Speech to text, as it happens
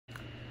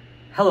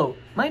Hello,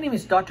 my name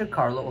is Dr.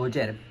 Carlo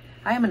Oller.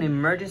 I am an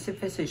emergency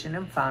physician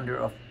and founder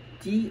of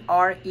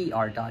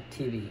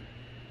DRER.TV.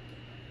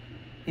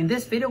 In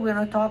this video, we're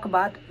going to talk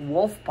about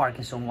Wolff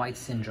Parkinson White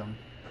Syndrome.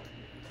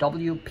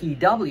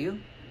 WPW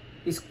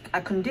is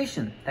a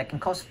condition that can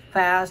cause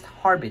fast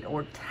heartbeat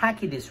or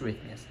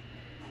tachydysrhythmias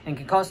and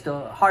can cause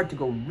the heart to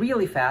go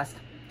really fast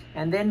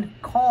and then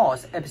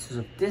cause episodes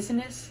of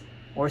dizziness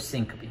or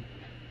syncope.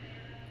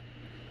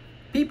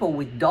 People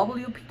with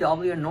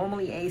WPW are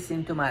normally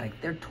asymptomatic.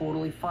 They're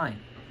totally fine.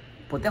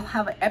 But they'll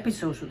have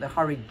episodes where the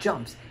heart rate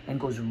jumps and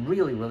goes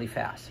really, really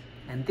fast.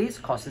 And this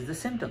causes the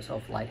symptoms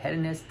of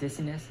lightheadedness,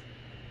 dizziness,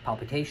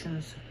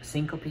 palpitations,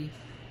 syncope,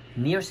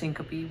 near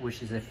syncope,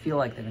 which is they feel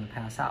like they're going to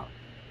pass out.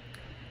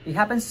 It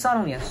happens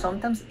suddenly and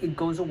sometimes it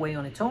goes away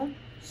on its own.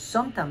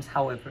 Sometimes,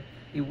 however,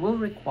 it will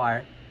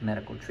require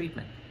medical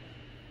treatment.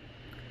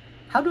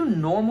 How do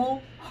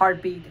normal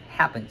heartbeat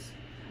happens?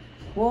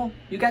 Well,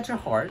 you got your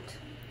heart,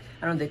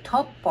 and on the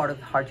top part of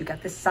the heart, you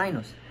got the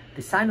sinus.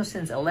 The sinus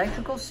sends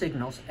electrical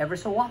signals ever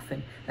so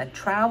often that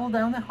travel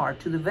down the heart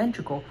to the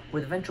ventricle,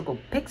 where the ventricle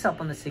picks up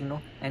on the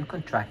signal and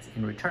contracts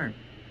in return.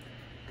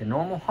 The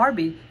normal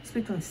heartbeat is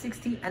between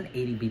 60 and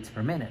 80 beats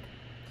per minute.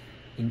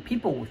 In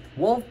people with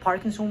Wolff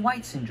Parkinson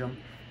White Syndrome,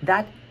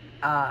 that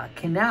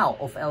canal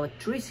of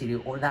electricity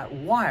or that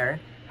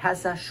wire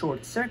has a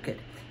short circuit,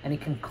 and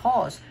it can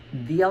cause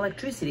the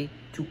electricity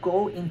to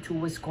go into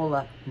what's called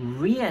a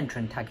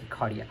re-entrant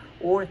tachycardia,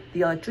 or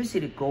the electricity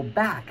to go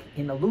back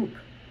in a loop,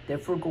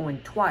 therefore going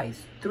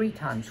twice, 3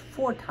 times,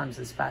 4 times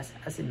as fast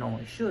as it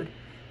normally should,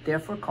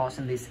 therefore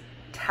causing these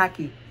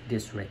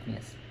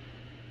tachydysrhythmias.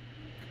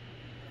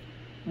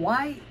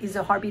 Why is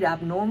the heartbeat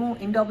abnormal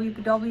in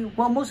WPW?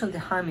 Well, most of the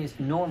time it's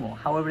normal.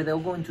 However, they'll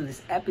go into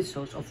these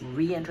episodes of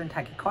re-entrant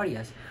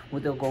tachycardias where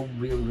they'll go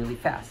really, really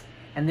fast.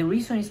 And the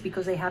reason is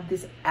because they have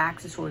this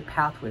accessory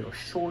pathway or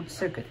short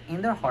circuit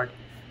in their heart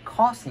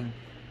causing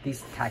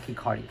these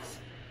tachycardias.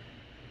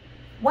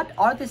 What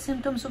are the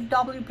symptoms of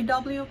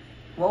WPW?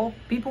 Well,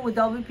 people with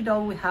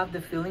WPW have the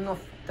feeling of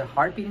their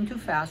heart beating too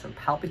fast or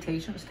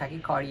palpitations,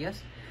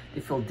 tachycardias. They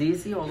feel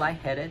dizzy or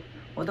lightheaded,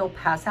 or they'll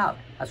pass out,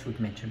 as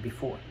we've mentioned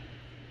before.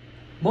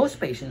 Most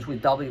patients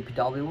with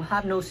WPW will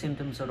have no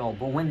symptoms at all,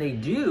 but when they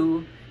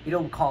do,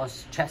 it'll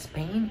cause chest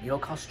pain, it'll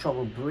cause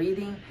trouble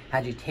breathing,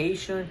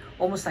 agitation,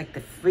 almost like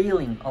the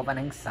feeling of an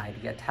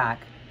anxiety attack.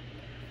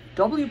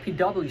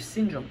 WPW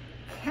syndrome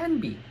can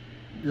be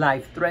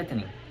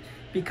life-threatening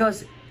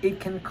because it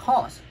can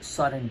cause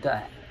sudden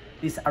death.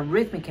 This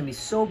arrhythmia can be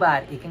so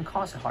bad it can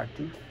cause the heart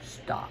to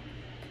stop.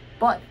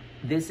 But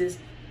this is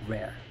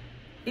rare.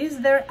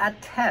 Is there a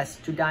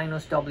test to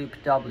diagnose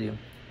WPW?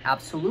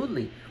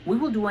 Absolutely. We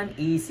will do an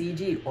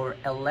ECG or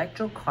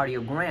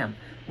electrocardiogram,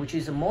 which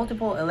is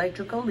multiple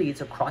electrical leads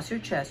across your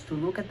chest to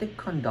look at the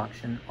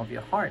conduction of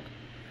your heart.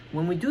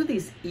 When we do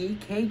this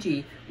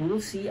EKG, we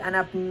will see an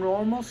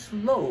abnormal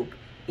slope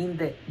in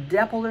the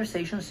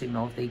depolarization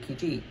signal of the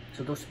EKG.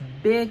 So those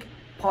big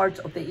parts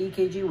of the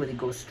EKG where they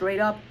go straight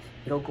up,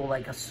 it'll go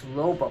like a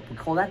slope up. We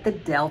call that the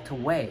delta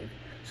wave.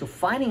 So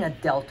finding a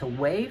delta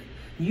wave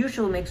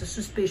usually makes a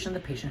suspicion the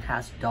patient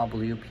has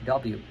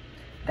WPW.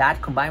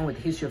 That, combined with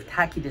a history of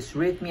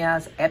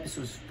tachydysrhythmias,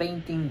 episodes of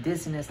fainting,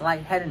 dizziness,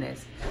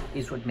 lightheadedness,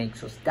 is what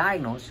makes us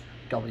diagnose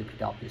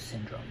WPW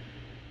syndrome.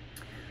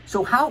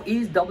 So how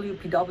is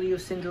WPW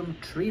syndrome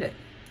treated?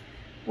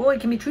 Well,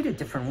 it can be treated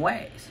different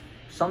ways.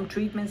 Some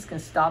treatments can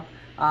stop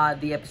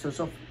the episodes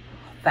of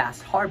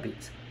fast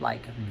heartbeats,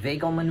 like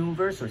vagal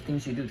maneuvers or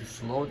things you do to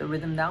slow the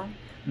rhythm down,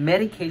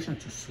 medication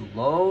to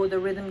slow the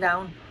rhythm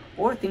down,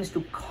 or things to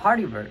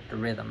cardiovert the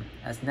rhythm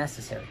as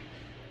necessary.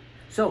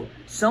 So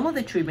some of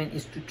the treatment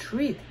is to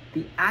treat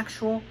the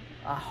actual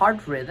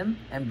heart rhythm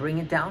and bring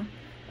it down,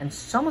 and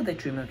some of the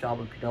treatment of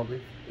WPW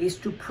is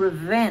to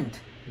prevent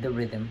the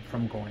rhythm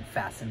from going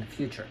fast in the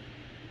future.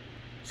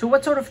 So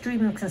what sort of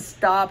treatment can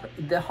stop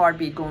the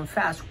heartbeat going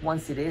fast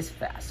once it is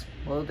fast?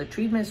 Well, the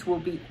treatments will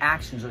be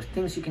actions or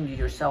things you can do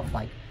yourself,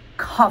 like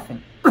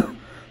coughing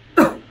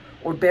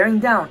or bearing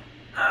down.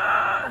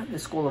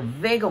 It's called a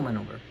vagal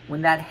maneuver.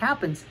 When that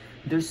happens,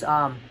 there's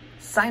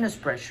sinus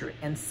pressure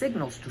and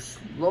signals to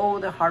slow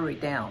the heart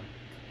rate down,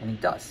 and it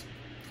does.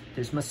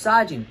 There's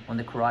massaging on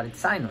the carotid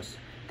sinus.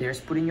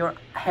 There's putting your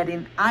head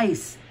in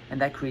ice,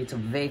 and that creates a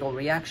vagal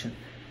reaction.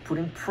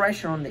 Putting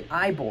pressure on the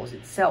eyeballs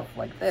itself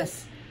like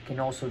this can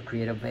also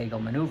create a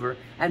vagal maneuver,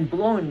 and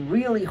blowing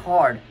really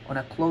hard on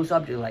a closed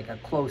object like a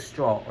closed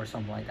straw or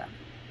something like that.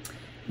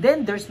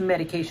 Then there's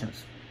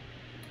medications.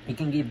 You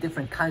can give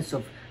different kinds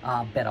of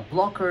beta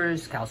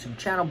blockers, calcium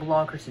channel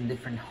blockers, and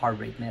different heart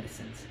rate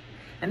medicines.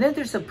 And then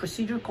there's a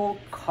procedure called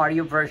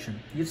cardioversion.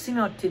 You've seen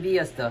on TV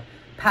as the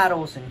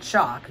paddles and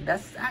shock.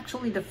 That's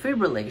actually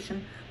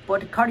defibrillation,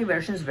 but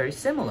cardioversion is very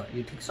similar.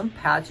 You take some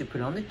pads, you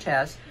put it on the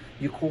chest,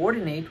 you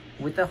coordinate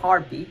with the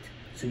heartbeat,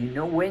 so you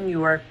know when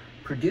you are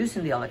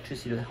producing the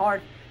electricity to the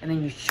heart, and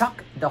then you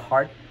shock the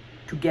heart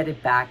to get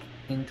it back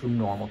into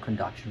normal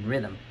conduction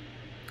rhythm.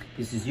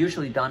 This is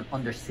usually done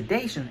under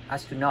sedation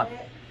as to not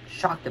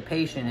shock the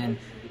patient and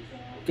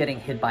getting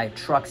hit by a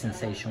truck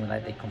sensation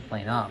that they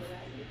complain of.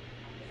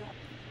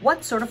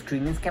 What sort of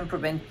treatments can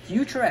prevent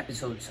future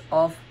episodes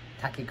of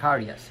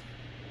tachycardias?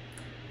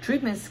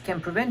 Treatments can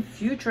prevent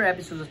future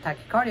episodes of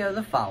tachycardia are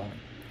the following.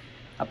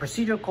 A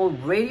procedure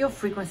called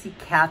radiofrequency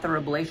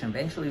catheter ablation.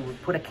 Eventually, we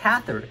put a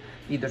catheter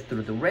either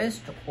through the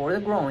wrist or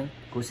the groin,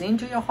 goes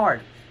into your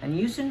heart, and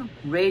using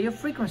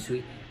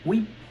radiofrequency,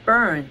 we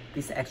burn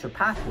this extra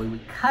pathway.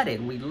 We cut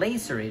it, we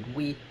laser it,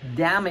 we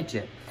damage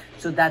it,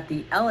 so that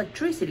the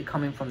electricity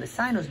coming from the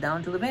sinus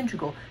down to the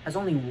ventricle has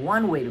only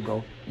one way to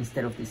go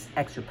instead of this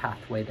extra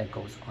pathway that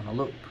goes on a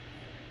loop.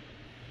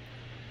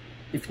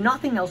 If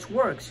nothing else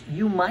works,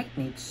 you might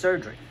need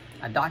surgery.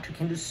 A doctor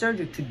can do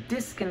surgery to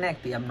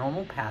disconnect the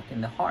abnormal path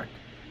in the heart.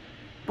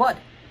 But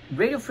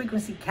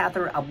radiofrequency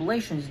catheter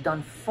ablation is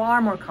done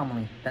far more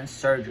commonly than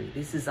surgery.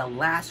 This is a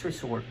last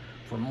resort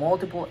for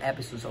multiple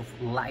episodes of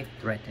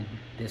life-threatening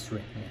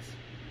dysrhythmias.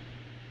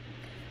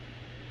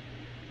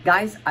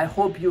 Guys, I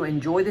hope you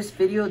enjoy this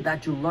video,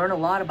 that you learn a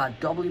lot about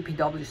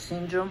WPW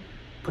syndrome,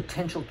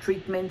 potential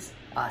treatments,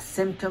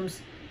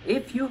 symptoms.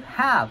 If you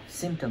have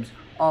symptoms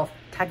of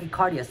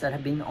tachycardias that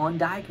have been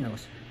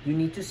undiagnosed, you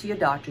need to see a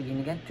doctor. You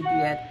need to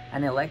get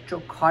an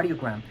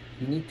electrocardiogram.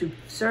 You need to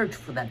search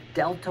for that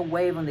delta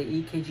wave on the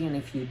EKG, and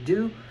if you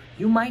do,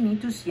 you might need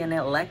to see an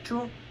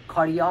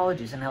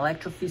electrocardiologist, an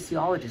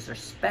electrophysiologist, or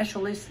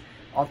specialist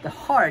of the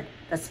heart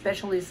that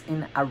specialists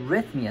in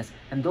arrhythmias,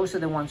 and those are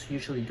the ones who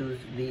usually do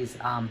these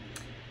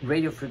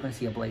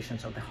radiofrequency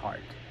ablations of the heart.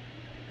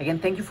 Again,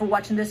 thank you for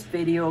watching this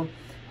video.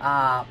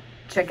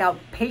 Check out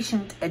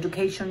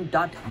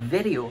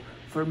PatientEducation.Video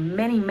for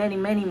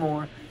many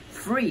more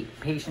free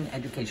patient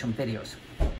education videos.